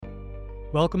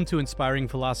Welcome to Inspiring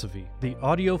Philosophy, the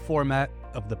audio format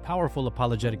of the powerful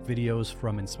apologetic videos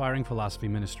from Inspiring Philosophy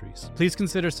Ministries. Please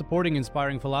consider supporting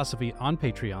Inspiring Philosophy on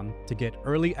Patreon to get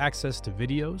early access to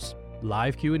videos,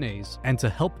 live Q&As, and to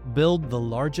help build the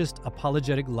largest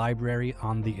apologetic library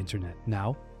on the internet.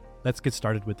 Now, let's get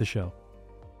started with the show.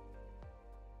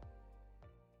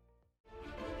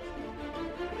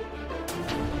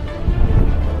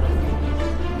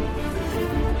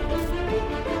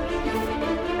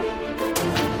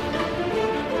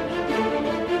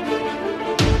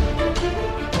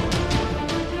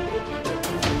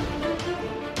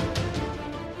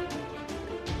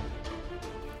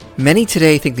 Many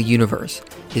today think the universe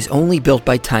is only built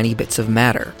by tiny bits of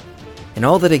matter, and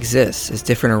all that exists is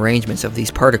different arrangements of these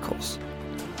particles.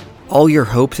 All your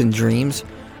hopes and dreams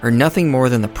are nothing more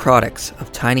than the products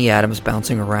of tiny atoms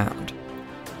bouncing around.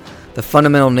 The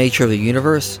fundamental nature of the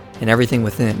universe and everything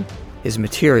within is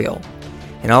material,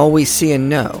 and all we see and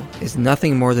know is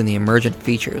nothing more than the emergent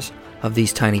features of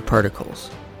these tiny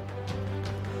particles.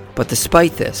 But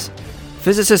despite this,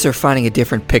 physicists are finding a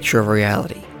different picture of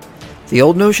reality. The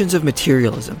old notions of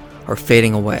materialism are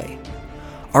fading away.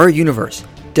 Our universe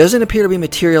doesn't appear to be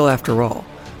material after all,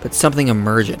 but something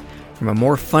emergent from a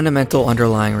more fundamental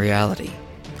underlying reality.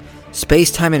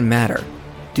 Space-time and matter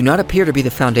do not appear to be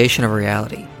the foundation of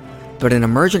reality, but an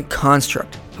emergent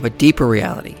construct of a deeper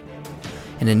reality,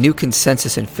 and a new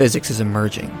consensus in physics is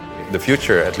emerging. The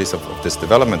future, at least of this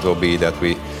development, will be that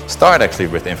we start actually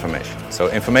with information.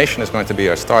 So information is going to be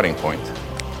our starting point.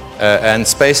 And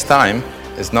space-time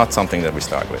is not something that we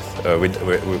start with.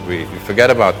 We forget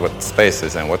about what space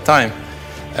is and what time,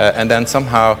 and then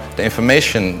somehow the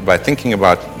information, by thinking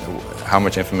about how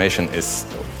much information is,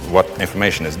 what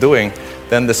information is doing,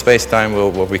 then the space-time will,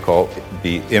 what we call,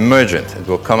 be emergent. It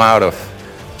will come out of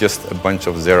just a bunch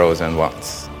of zeros and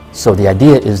ones. So the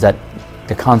idea is that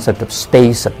the concept of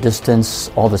space, of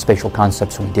distance, all the spatial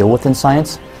concepts we deal with in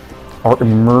science are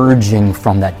emerging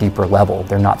from that deeper level.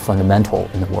 They're not fundamental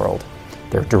in the world.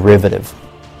 They're derivative.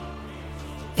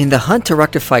 In the hunt to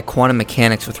rectify quantum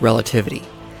mechanics with relativity,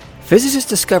 physicists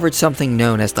discovered something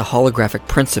known as the holographic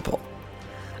principle,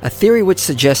 a theory which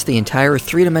suggests the entire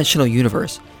three-dimensional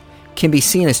universe can be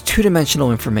seen as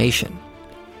two-dimensional information.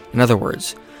 In other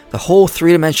words, the whole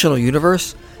three-dimensional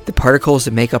universe, the particles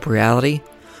that make up reality,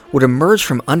 would emerge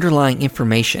from underlying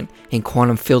information in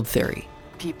quantum field theory.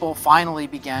 People finally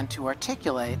began to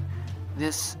articulate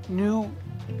this new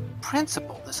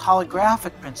principle, this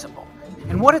holographic principle.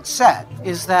 And what it said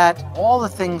is that all the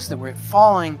things that were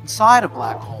falling inside a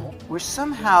black hole were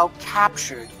somehow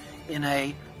captured in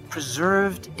a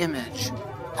preserved image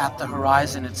at the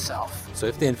horizon itself. So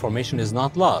if the information is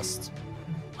not lost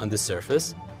on the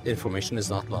surface, the information is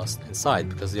not lost inside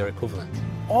because they are equivalent.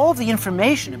 All the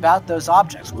information about those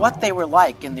objects, what they were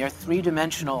like in their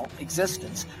three-dimensional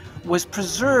existence, was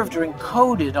preserved or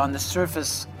encoded on the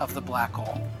surface of the black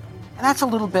hole. And that's a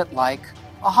little bit like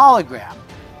a hologram.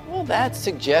 Well, that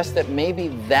suggests that maybe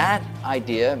that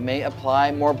idea may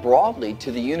apply more broadly to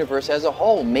the universe as a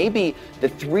whole. Maybe the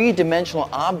three-dimensional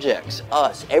objects,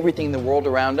 us, everything in the world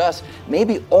around us,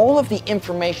 maybe all of the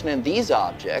information in these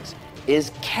objects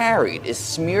is carried, is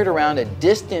smeared around a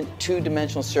distant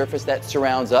two-dimensional surface that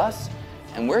surrounds us,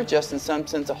 and we're just in some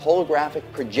sense a holographic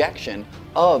projection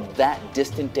of that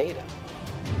distant data.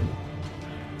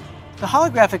 The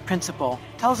holographic principle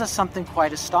tells us something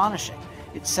quite astonishing.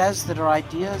 It says that our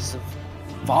ideas of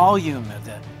volume, of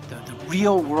the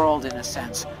real world in a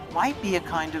sense, might be a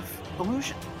kind of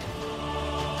illusion.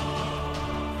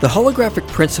 The holographic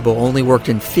principle only worked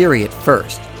in theory at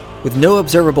first, with no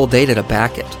observable data to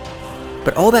back it.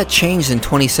 But all that changed in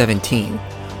 2017,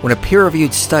 when a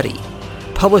peer-reviewed study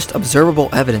published observable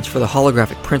evidence for the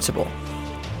holographic principle.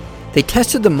 They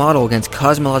tested the model against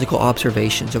cosmological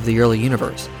observations of the early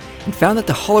universe, and found that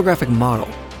the holographic model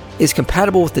is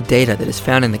compatible with the data that is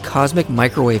found in the cosmic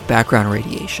microwave background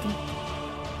radiation.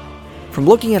 From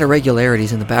looking at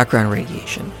irregularities in the background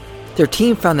radiation, their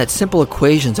team found that simple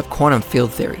equations of quantum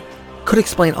field theory could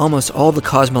explain almost all the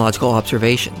cosmological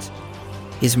observations,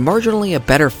 is marginally a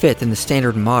better fit than the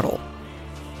standard model,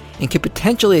 and could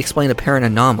potentially explain apparent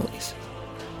anomalies.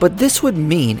 But this would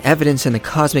mean evidence in the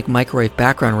cosmic microwave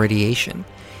background radiation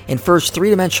infers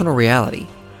three-dimensional reality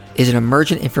is an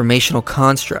emergent informational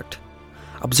construct.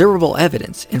 Observable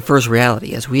evidence infers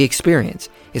reality as we experience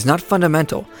is not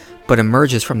fundamental, but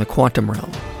emerges from the quantum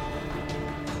realm.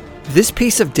 This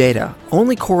piece of data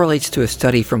only correlates to a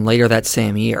study from later that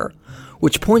same year,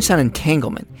 which points out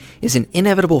entanglement is an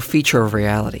inevitable feature of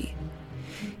reality.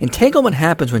 Entanglement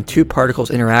happens when two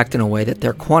particles interact in a way that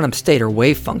their quantum state or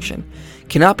wave function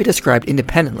cannot be described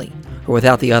independently or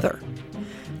without the other.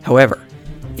 However,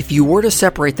 If you were to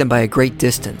separate them by a great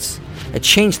distance, a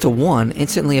change to one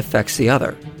instantly affects the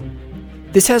other.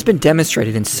 This has been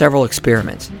demonstrated in several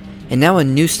experiments, and now a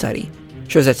new study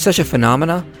shows that such a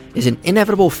phenomena is an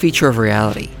inevitable feature of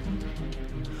reality.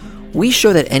 We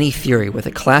show that any theory with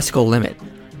a classical limit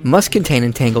must contain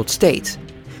entangled states,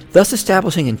 thus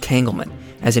establishing entanglement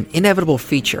as an inevitable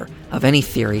feature of any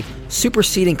theory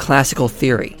superseding classical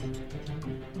theory.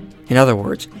 In other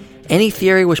words, any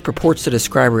theory which purports to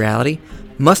describe reality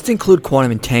must include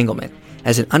quantum entanglement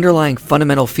as an underlying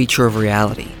fundamental feature of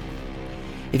reality.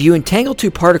 If you entangle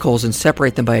two particles and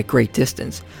separate them by a great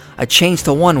distance, a change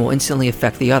to one will instantly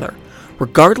affect the other,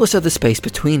 regardless of the space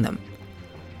between them.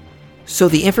 So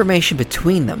the information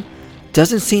between them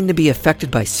doesn't seem to be affected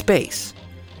by space,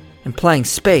 implying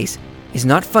space is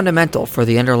not fundamental for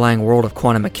the underlying world of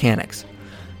quantum mechanics,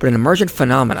 but an emergent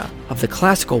phenomena of the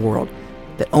classical world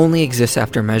that only exists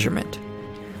after measurement.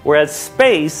 Whereas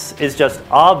space is just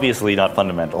obviously not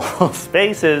fundamental.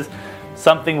 Space is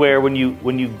something where when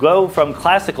you go from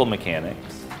classical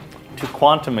mechanics to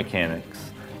quantum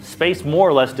mechanics, space more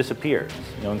or less disappears.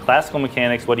 In classical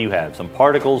mechanics, what do you have? Some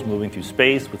particles moving through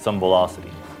space with some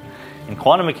velocities. In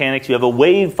quantum mechanics, you have a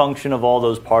wave function of all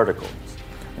those particles.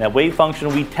 And that wave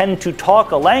function, we tend to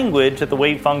talk a language that the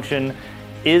wave function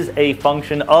is a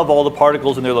function of all the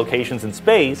particles and their locations in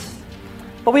space,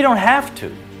 but we don't have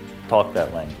to talk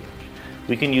that language.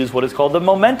 We can use what is called the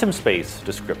momentum space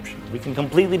description. We can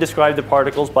completely describe the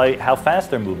particles by how fast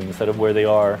they're moving instead of where they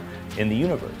are in the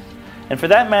universe. And for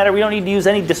that matter, we don't need to use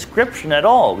any description at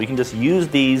all. We can just use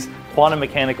these quantum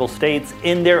mechanical states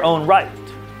in their own right,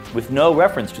 with no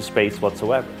reference to space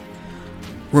whatsoever.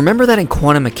 Remember that in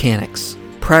quantum mechanics,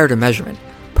 prior to measurement,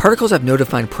 particles have no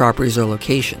defined properties or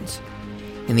locations.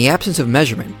 In the absence of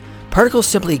measurement, particles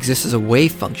simply exist as a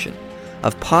wave function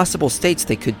of possible states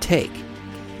they could take,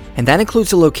 and that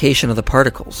includes the location of the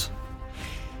particles.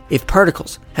 If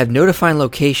particles have no defined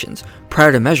locations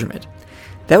prior to measurement,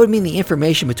 that would mean the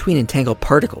information between entangled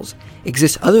particles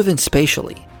exists other than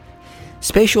spatially.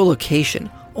 Spatial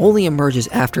location only emerges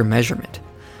after measurement.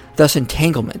 Thus,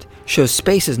 entanglement shows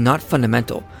space is not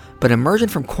fundamental, but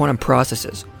emergent from quantum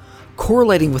processes,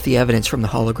 correlating with the evidence from the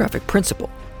holographic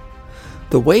principle.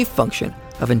 The wave function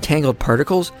of entangled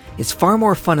particles is far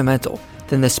more fundamental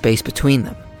than the space between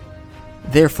them.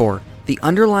 Therefore, the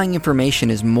underlying information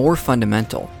is more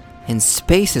fundamental, and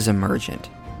space is emergent.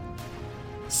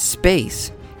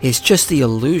 Space is just the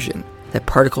illusion that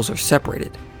particles are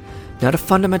separated, not a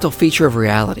fundamental feature of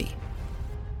reality.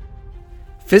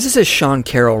 Physicist Sean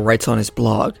Carroll writes on his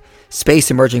blog,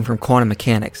 Space Emerging from Quantum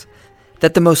Mechanics,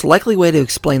 that the most likely way to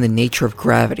explain the nature of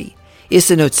gravity is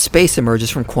to note space emerges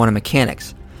from quantum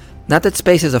mechanics, not that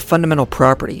space is a fundamental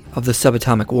property of the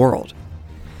subatomic world.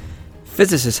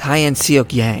 Physicist Haiyan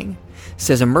Seok Yang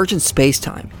says emergent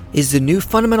spacetime is the new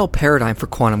fundamental paradigm for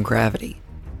quantum gravity.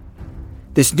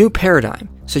 This new paradigm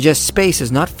suggests space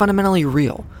is not fundamentally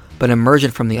real, but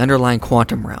emergent from the underlying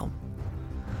quantum realm.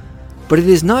 But it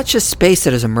is not just space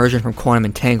that is emergent from quantum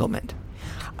entanglement.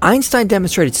 Einstein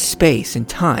demonstrated space and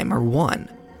time are one,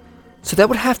 so that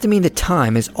would have to mean that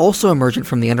time is also emergent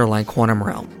from the underlying quantum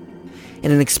realm,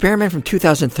 and an experiment from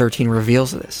 2013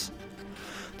 reveals this.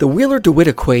 The Wheeler-DeWitt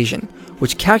equation,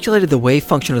 which calculated the wave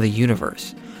function of the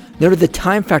universe, noted the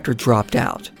time factor dropped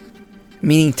out,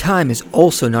 meaning time is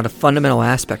also not a fundamental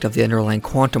aspect of the underlying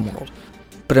quantum world,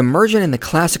 but emergent in the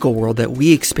classical world that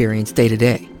we experience day to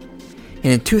day.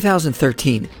 And in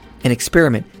 2013, an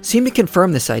experiment seemed to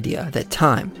confirm this idea that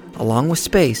time, along with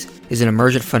space, is an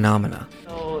emergent phenomena.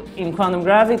 So in quantum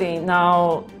gravity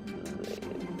now,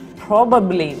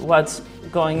 probably what's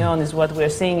going on is what we're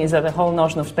seeing is that the whole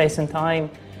notion of space and time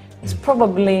is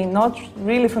probably not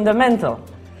really fundamental.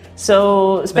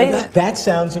 So space... That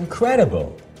sounds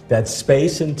incredible. That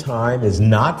space and time is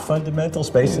not fundamental.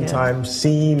 Space and time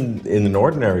seem, in an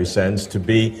ordinary sense, to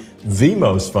be the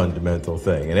most fundamental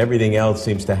thing, and everything else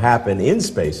seems to happen in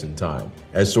space and time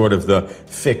as sort of the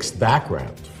fixed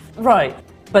background. Right.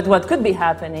 But what could be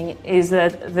happening is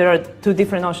that there are two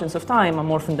different notions of time, a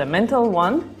more fundamental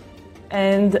one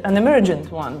and an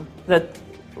emergent one.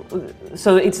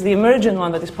 So it's the emergent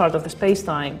one that is part of the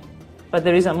space-time, but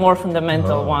there is a more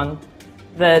fundamental one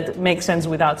that makes sense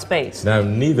without space. Now,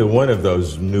 neither one of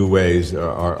those new ways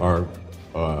are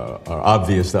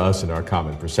obvious to us in our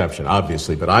common perception,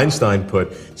 obviously, but Einstein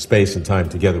put space and time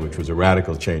together, which was a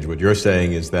radical change. What you're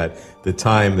saying is that the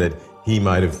time that he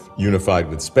might have unified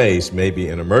with space may be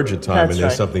an emergent time, and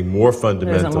there's something more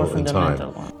fundamental in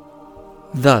time.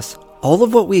 Thus, all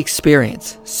of what we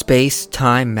experience, space,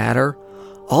 time, matter,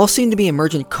 all seem to be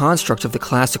emergent constructs of the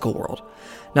classical world,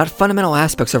 not fundamental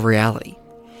aspects of reality.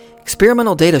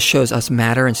 Experimental data shows us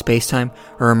matter and spacetime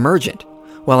are emergent,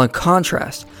 while in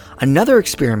contrast, another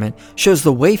experiment shows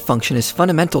the wave function is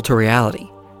fundamental to reality.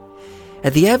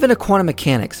 At the advent of quantum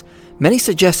mechanics, many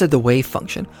suggested the wave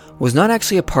function was not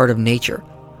actually a part of nature,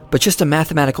 but just a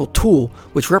mathematical tool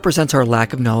which represents our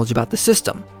lack of knowledge about the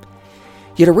system.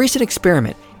 Yet a recent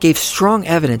experiment gave strong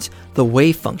evidence the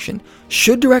wave function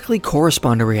should directly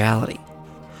correspond to reality.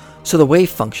 So the wave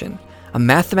function, a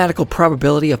mathematical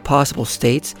probability of possible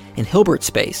states in Hilbert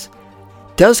space,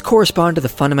 does correspond to the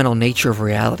fundamental nature of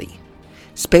reality.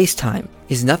 Space-time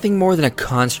is nothing more than a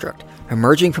construct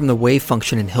emerging from the wave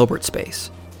function in Hilbert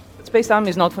space. Space-time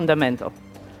is not fundamental.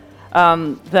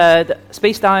 The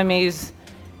space-time is,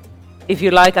 if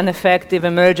you like, an effective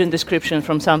emergent description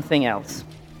from something else.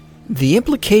 The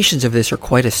implications of this are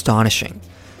quite astonishing,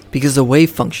 because the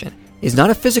wave function is not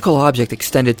a physical object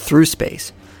extended through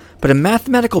space, but a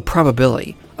mathematical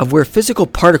probability of where physical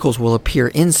particles will appear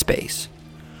in space.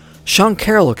 Sean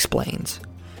Carroll explains,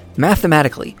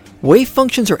 mathematically, wave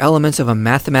functions are elements of a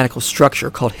mathematical structure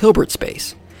called Hilbert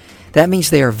space. That means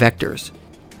they are vectors.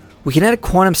 We can add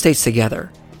quantum states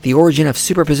together, the origin of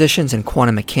superpositions in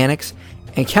quantum mechanics,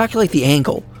 and calculate the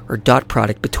angle or dot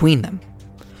product between them.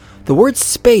 The word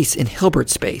space in Hilbert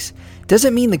space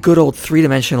doesn't mean the good old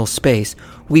three-dimensional space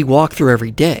we walk through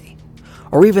every day,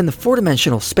 or even the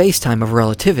four-dimensional space-time of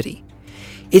relativity.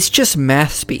 It's just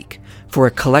math speak for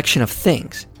a collection of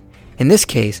things, in this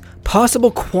case, possible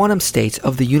quantum states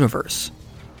of the universe.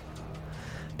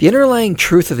 The underlying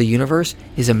truth of the universe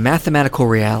is a mathematical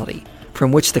reality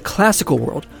from which the classical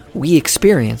world we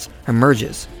experience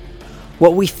emerges.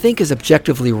 What we think is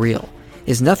objectively real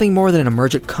is nothing more than an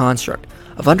emergent construct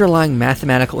of underlying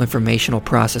mathematical informational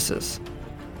processes.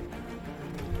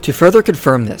 To further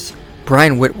confirm this,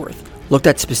 Brian Whitworth looked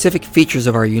at specific features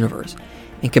of our universe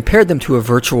and compared them to a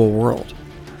virtual world.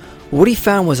 What he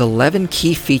found was 11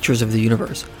 key features of the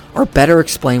universe are better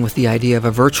explained with the idea of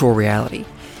a virtual reality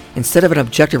instead of an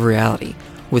objective reality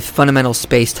with fundamental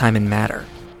space, time, and matter.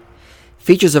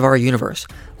 Features of our universe,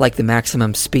 like the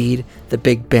maximum speed, the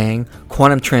Big Bang,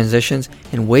 quantum transitions,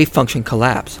 and wave function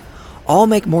collapse, all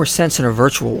make more sense in a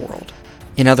virtual world.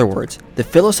 In other words, the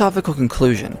philosophical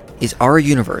conclusion is our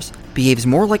universe behaves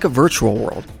more like a virtual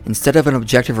world instead of an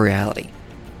objective reality.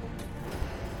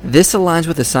 This aligns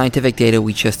with the scientific data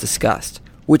we just discussed,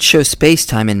 which shows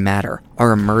space-time and matter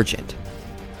are emergent.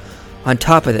 On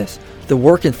top of this, the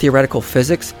work in theoretical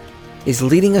physics is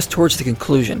leading us towards the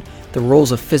conclusion the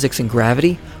rules of physics and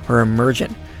gravity are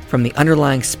emergent from the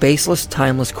underlying spaceless,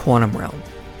 timeless quantum realm.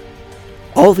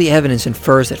 All the evidence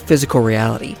infers that physical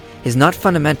reality is not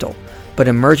fundamental, but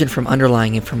emergent from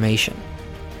underlying information.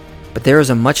 But there is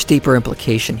a much deeper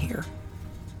implication here.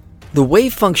 The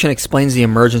wave function explains the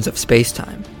emergence of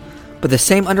spacetime, but the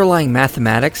same underlying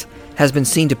mathematics has been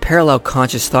seen to parallel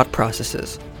conscious thought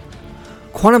processes.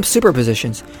 Quantum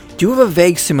superpositions do have a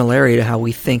vague similarity to how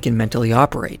we think and mentally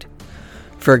operate.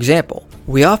 For example,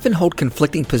 we often hold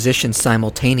conflicting positions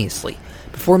simultaneously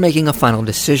before making a final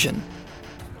decision,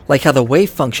 like how the wave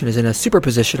function is in a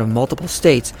superposition of multiple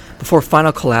states before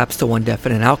final collapse to one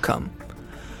definite outcome.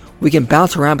 We can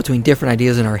bounce around between different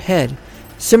ideas in our head,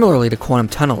 similarly to quantum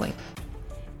tunneling.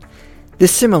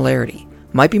 This similarity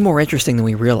might be more interesting than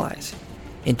we realize.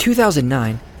 In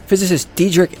 2009, physicist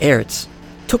Diederik Ertz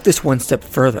took this one step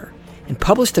further and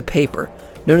published a paper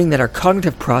noting that our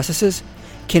cognitive processes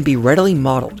can be readily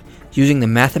modeled using the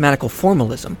mathematical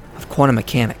formalism of quantum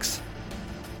mechanics.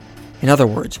 In other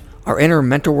words, our inner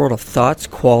mental world of thoughts,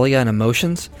 qualia, and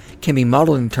emotions can be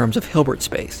modeled in terms of Hilbert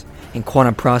space and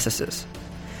quantum processes,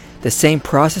 the same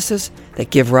processes that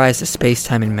give rise to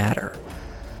space-time and matter.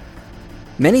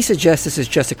 Many suggest this is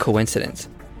just a coincidence,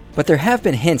 but there have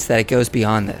been hints that it goes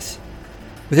beyond this.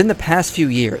 Within the past few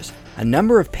years, a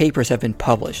number of papers have been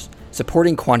published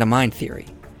supporting quantum mind theory.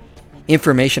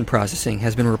 Information processing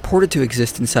has been reported to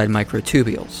exist inside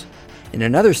microtubules, and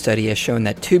another study has shown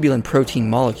that tubulin protein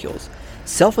molecules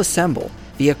self-assemble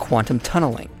via quantum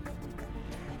tunneling.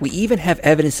 We even have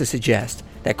evidence to suggest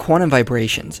that quantum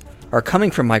vibrations are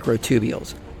coming from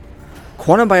microtubules.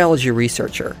 Quantum biology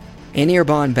researcher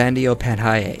Anirban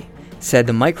Bandyopadhyay said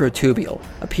the microtubule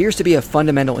appears to be a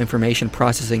fundamental information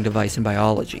processing device in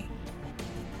biology.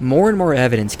 More and more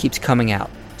evidence keeps coming out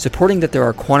supporting that there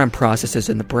are quantum processes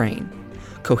in the brain,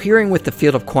 cohering with the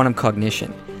field of quantum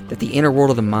cognition that the inner world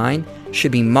of the mind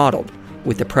should be modeled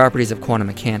with the properties of quantum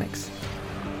mechanics.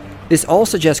 This all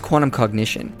suggests quantum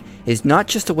cognition is not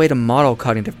just a way to model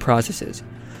cognitive processes,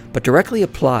 but directly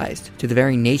applies to the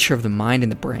very nature of the mind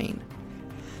and the brain.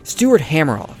 Stuart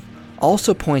Hameroff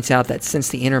also points out that since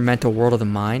the inner mental world of the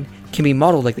mind can be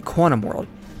modeled like the quantum world,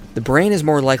 the brain is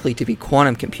more likely to be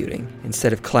quantum computing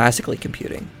instead of classically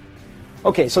computing.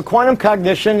 Okay, so quantum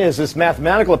cognition is this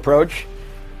mathematical approach,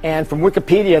 and from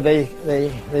Wikipedia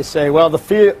they say, well, the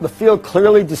field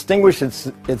clearly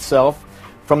distinguishes itself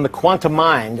from the quantum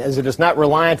mind, as it is not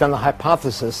reliant on the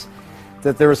hypothesis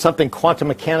that there is something quantum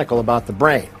mechanical about the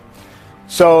brain.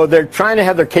 So they're trying to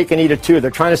have their cake and eat it too.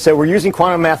 They're trying to say we're using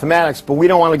quantum mathematics, but we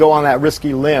don't want to go on that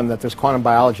risky limb that there's quantum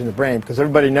biology in the brain, because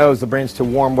everybody knows the brain's too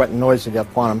warm, wet, and noisy to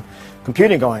have quantum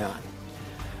computing going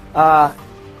on.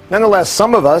 Nonetheless,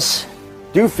 some of us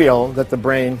do feel that the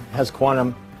brain has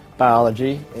quantum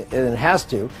biology, and it has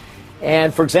to.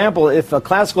 And for example, if a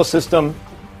classical system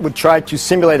would try to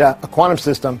simulate a quantum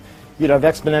system, you'd have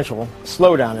exponential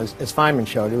slowdown, as Feynman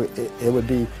showed. It would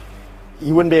be,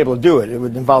 you wouldn't be able to do it. It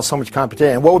would involve so much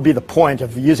computation. And what would be the point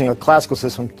of using a classical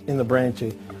system in the brain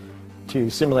to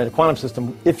simulate a quantum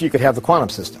system if you could have the quantum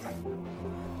system?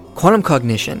 Quantum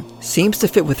cognition seems to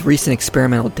fit with recent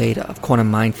experimental data of quantum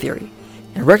mind theory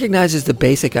and recognizes the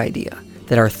basic idea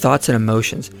that our thoughts and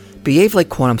emotions behave like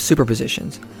quantum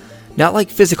superpositions, not like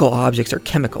physical objects or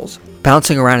chemicals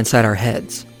bouncing around inside our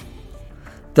heads.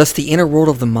 Thus, the inner world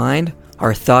of the mind,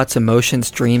 our thoughts,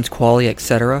 emotions, dreams, qualia,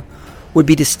 etc., would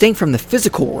be distinct from the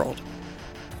physical world,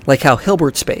 like how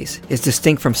Hilbert space is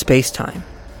distinct from space-time.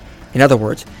 In other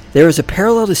words, there is a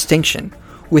parallel distinction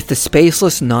with the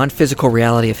spaceless, non-physical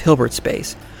reality of Hilbert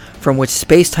space, from which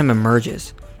space-time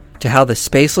emerges, to how the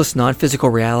spaceless, non-physical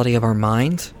reality of our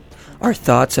minds, our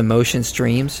thoughts, emotions,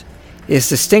 dreams, is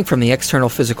distinct from the external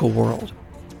physical world.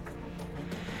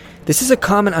 This is a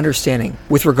common understanding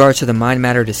with regard to the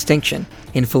mind-matter distinction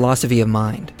in philosophy of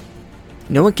mind.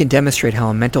 No one can demonstrate how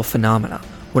a mental phenomena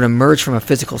would emerge from a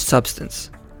physical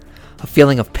substance. A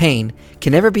feeling of pain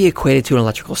can never be equated to an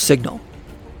electrical signal.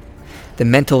 The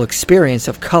mental experience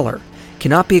of color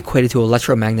cannot be equated to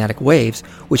electromagnetic waves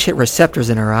which hit receptors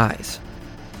in our eyes.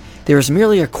 There is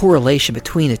merely a correlation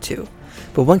between the two,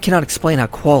 but one cannot explain how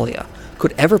qualia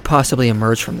could ever possibly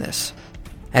emerge from this.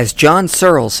 As John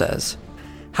Searle says,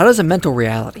 how does a mental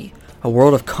reality, a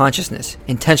world of consciousness,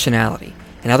 intentionality,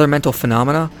 and other mental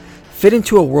phenomena fit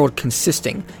into a world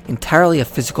consisting entirely of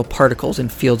physical particles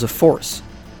and fields of force?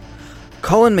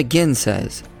 Colin McGinn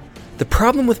says, the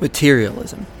problem with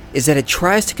materialism is that it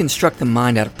tries to construct the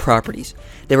mind out of properties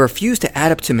that refuse to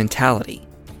add up to mentality.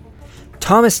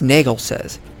 Thomas Nagel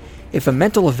says, if a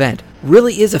mental event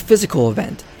really is a physical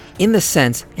event, in the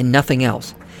sense and nothing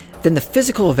else, then the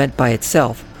physical event by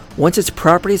itself, once its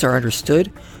properties are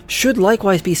understood, should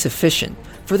likewise be sufficient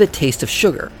for the taste of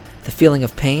sugar, the feeling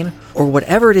of pain, or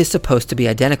whatever it is supposed to be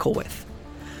identical with.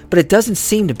 But it doesn't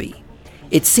seem to be.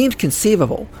 It seems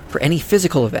conceivable for any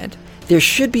physical event there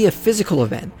should be a physical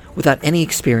event without any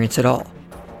experience at all.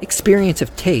 Experience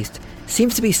of taste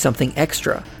seems to be something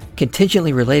extra,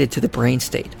 contingently related to the brain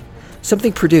state,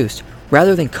 something produced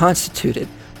rather than constituted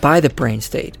by the brain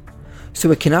state,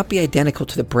 so it cannot be identical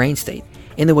to the brain state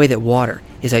in the way that water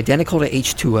is identical to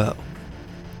H2O.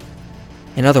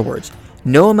 In other words,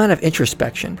 no amount of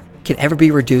introspection can ever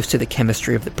be reduced to the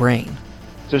chemistry of the brain.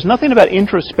 There's nothing about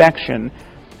introspection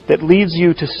that leads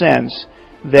you to sense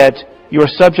that your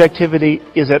subjectivity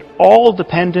is at all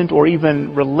dependent or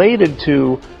even related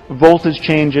to voltage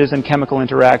changes and chemical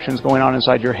interactions going on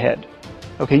inside your head.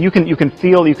 Okay, you can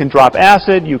feel, you can drop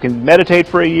acid, you can meditate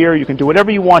for a year, you can do whatever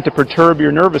you want to perturb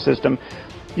your nervous system.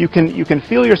 You can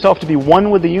feel yourself to be one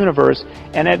with the universe,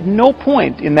 and at no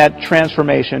point in that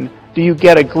transformation do you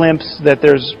get a glimpse that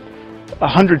there's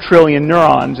 100 trillion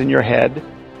neurons in your head,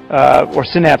 or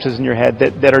synapses in your head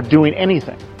that are doing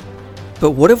anything.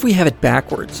 But what if we have it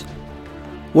backwards?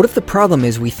 What if the problem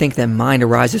is we think that mind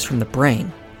arises from the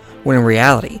brain, when in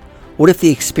reality, what if the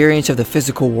experience of the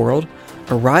physical world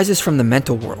arises from the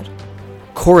mental world,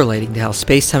 correlating to how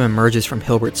space-time emerges from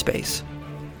Hilbert space?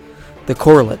 The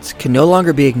correlates can no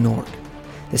longer be ignored.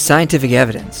 The scientific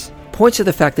evidence points to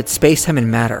the fact that space-time and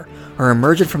matter are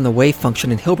emergent from the wave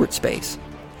function in Hilbert space,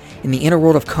 and the inner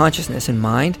world of consciousness and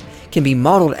mind can be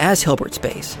modeled as Hilbert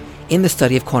space in the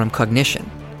study of quantum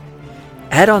cognition.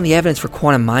 Add on the evidence for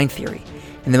quantum mind theory,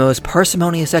 and the most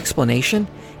parsimonious explanation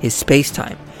is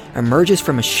space-time emerges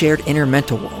from a shared inner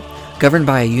mental world governed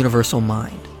by a universal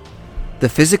mind. The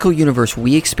physical universe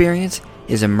we experience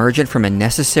is emergent from a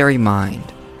necessary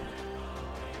mind.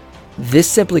 This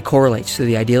simply correlates to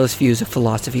the idealist views of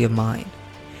philosophy of mind.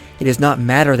 It is not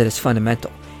matter that is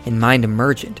fundamental and mind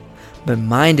emergent, but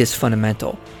mind is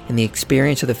fundamental, and the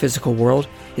experience of the physical world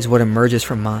is what emerges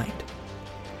from mind.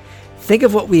 Think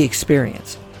of what we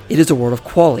experience. It is a world of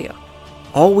qualia.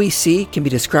 All we see can be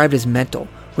described as mental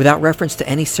without reference to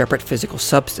any separate physical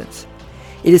substance.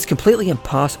 It is completely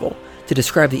impossible to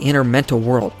describe the inner mental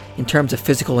world in terms of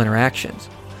physical interactions,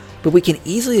 but we can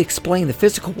easily explain the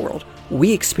physical world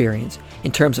we experience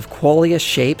in terms of qualia,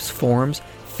 shapes, forms,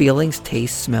 feelings,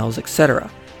 tastes, smells,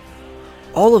 etc.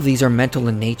 All of these are mental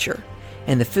in nature,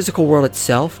 and the physical world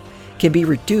itself can be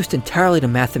reduced entirely to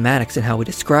mathematics in how we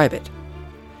describe it.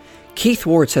 Keith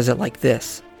Ward says it like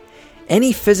this: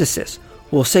 any physicist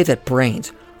will say that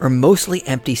brains are mostly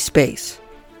empty space,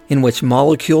 in which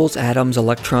molecules, atoms,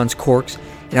 electrons, quarks,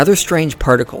 and other strange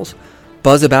particles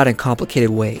buzz about in complicated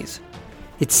ways.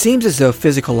 It seems as though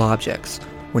physical objects,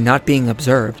 when not being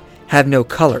observed, have no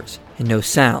colors and no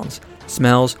sounds,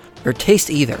 smells, or taste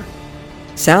either.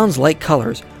 Sounds, like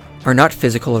colors, are not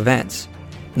physical events.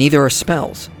 Neither are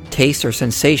smells, tastes, or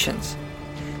sensations.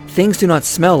 Things do not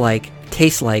smell like,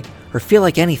 taste like, or feel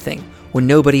like anything when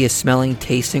nobody is smelling,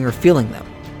 tasting, or feeling them.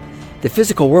 The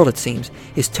physical world, it seems,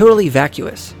 is totally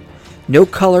vacuous. No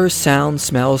colors, sounds,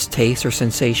 smells, tastes, or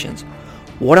sensations.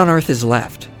 What on earth is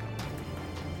left?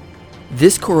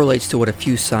 This correlates to what a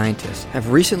few scientists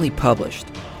have recently published,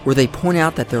 where they point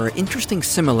out that there are interesting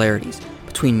similarities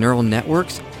between neural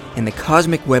networks and the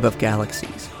cosmic web of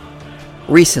galaxies.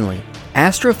 Recently,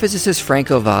 astrophysicist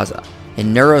Franco Vazza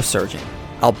and neurosurgeon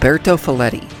Alberto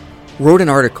Faletti wrote an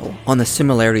article on the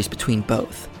similarities between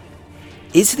both.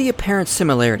 Is the apparent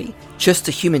similarity just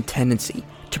a human tendency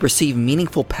to perceive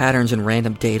meaningful patterns in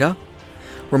random data?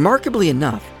 Remarkably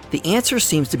enough, the answer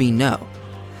seems to be no.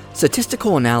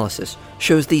 Statistical analysis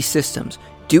shows these systems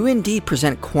do indeed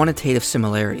present quantitative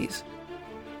similarities.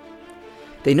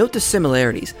 They note the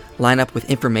similarities line up with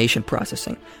information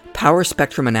processing, power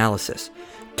spectrum analysis,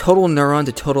 total neuron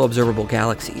to total observable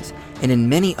galaxies, and in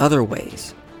many other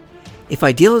ways. If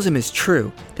idealism is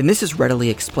true, then this is readily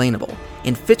explainable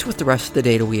and fits with the rest of the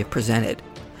data we have presented.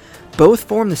 Both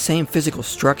form the same physical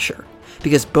structure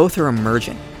because both are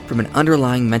emergent from an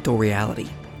underlying mental reality.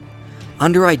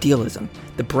 Under idealism,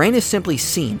 the brain is simply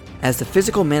seen as the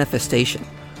physical manifestation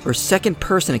or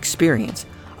second-person experience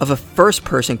of a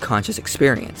first-person conscious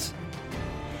experience.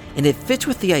 And it fits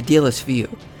with the idealist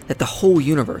view that the whole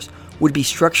universe would be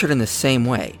structured in the same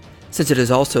way, since it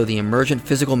is also the emergent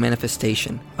physical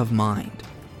manifestation of mind.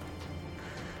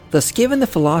 Thus, given the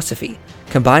philosophy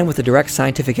combined with the direct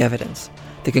scientific evidence,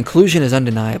 the conclusion is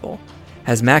undeniable.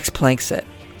 As Max Planck said,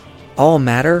 all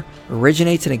matter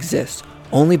originates and exists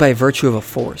only by virtue of a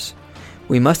force.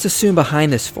 We must assume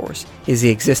behind this force is the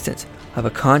existence of a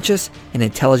conscious and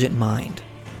intelligent mind.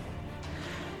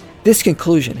 This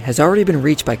conclusion has already been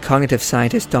reached by cognitive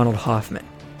scientist Donald Hoffman.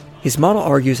 His model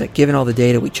argues that given all the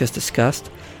data we just discussed,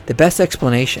 the best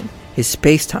explanation is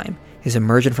space-time is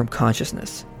emergent from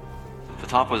consciousness. The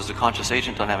top was the conscious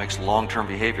agent dynamics, long-term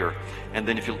behavior, and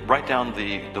then if you write down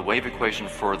the wave equation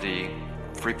for the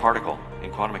free particle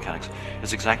in quantum mechanics,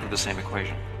 it's exactly the same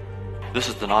equation. This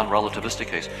is the non-relativistic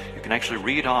case. You can actually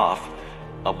read off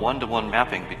a one-to-one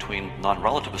mapping between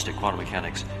non-relativistic quantum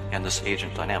mechanics and this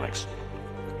agent dynamics.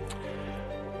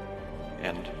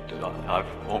 And I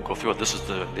won't go through it. This is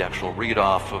the actual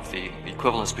read-off of the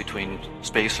equivalence between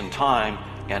space and time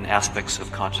and aspects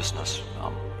of consciousness.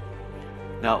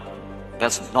 Now,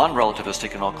 that's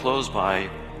non-relativistic, and I'll close by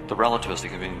the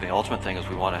relativistic. I mean, the ultimate thing is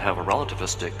we want to have a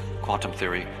relativistic quantum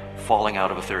theory falling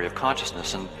out of a theory of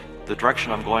consciousness. And the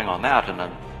direction I'm going on that, and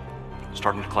I'm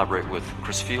starting to collaborate with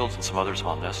Chris Fields and some others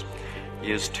on this,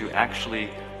 is to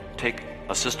actually take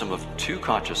a system of two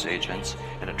conscious agents,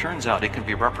 and it turns out it can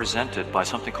be represented by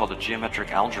something called a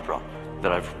geometric algebra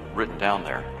that I've written down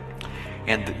there.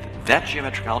 And that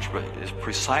geometric algebra is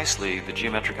precisely the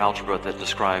geometric algebra that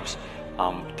describes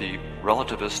the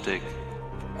relativistic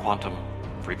quantum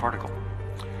free particle,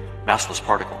 massless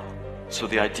particle. So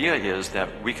the idea is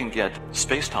that we can get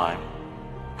space-time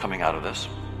coming out of this,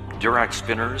 Dirac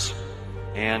spinors,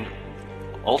 and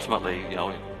ultimately,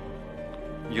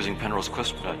 using Penrose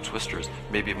twistors,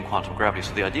 maybe even quantum gravity.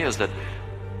 So the idea is that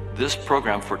this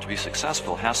program, for it to be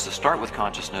successful, has to start with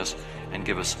consciousness and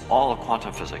give us all of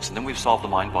quantum physics, and then we've solved the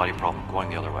mind-body problem going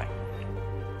the other way.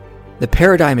 The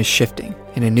paradigm is shifting,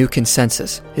 and a new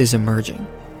consensus is emerging.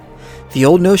 The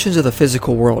old notions of the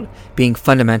physical world being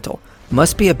fundamental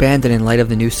must be abandoned in light of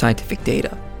the new scientific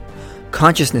data.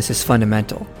 Consciousness is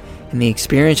fundamental, and the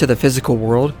experience of the physical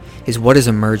world is what is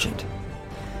emergent.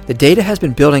 The data has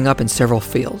been building up in several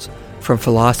fields, from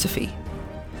philosophy,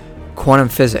 quantum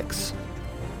physics,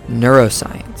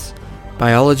 neuroscience,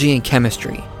 biology and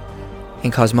chemistry,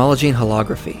 and cosmology and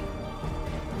holography.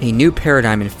 A new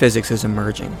paradigm in physics is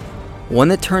emerging, one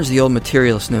that turns the old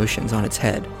materialist notions on its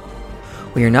head.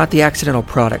 We are not the accidental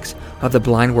products of the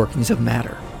blind workings of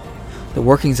matter. The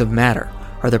workings of matter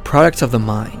are the products of the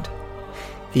mind.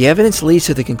 The evidence leads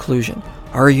to the conclusion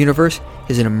our universe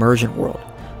is an emergent world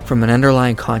from an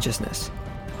underlying consciousness.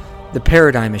 The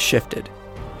paradigm has shifted,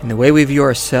 and the way we view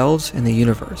ourselves and the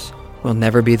universe will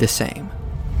never be the same.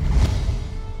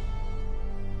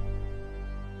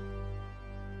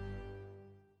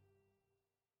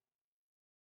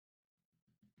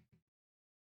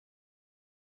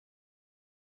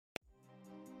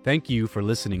 Thank you for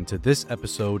listening to this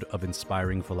episode of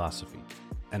Inspiring Philosophy,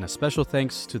 and a special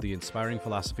thanks to the Inspiring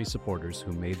Philosophy supporters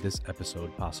who made this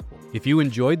episode possible. If you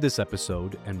enjoyed this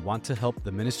episode and want to help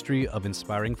the Ministry of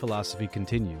Inspiring Philosophy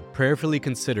continue, prayerfully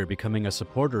consider becoming a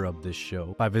supporter of this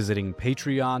show by visiting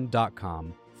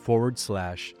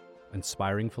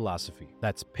patreon.com/inspiring philosophy.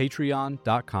 That's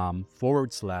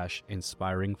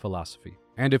patreon.com/inspiring philosophy.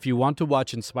 And if you want to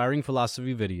watch Inspiring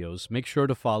Philosophy videos, make sure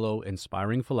to follow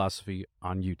Inspiring Philosophy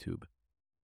on YouTube.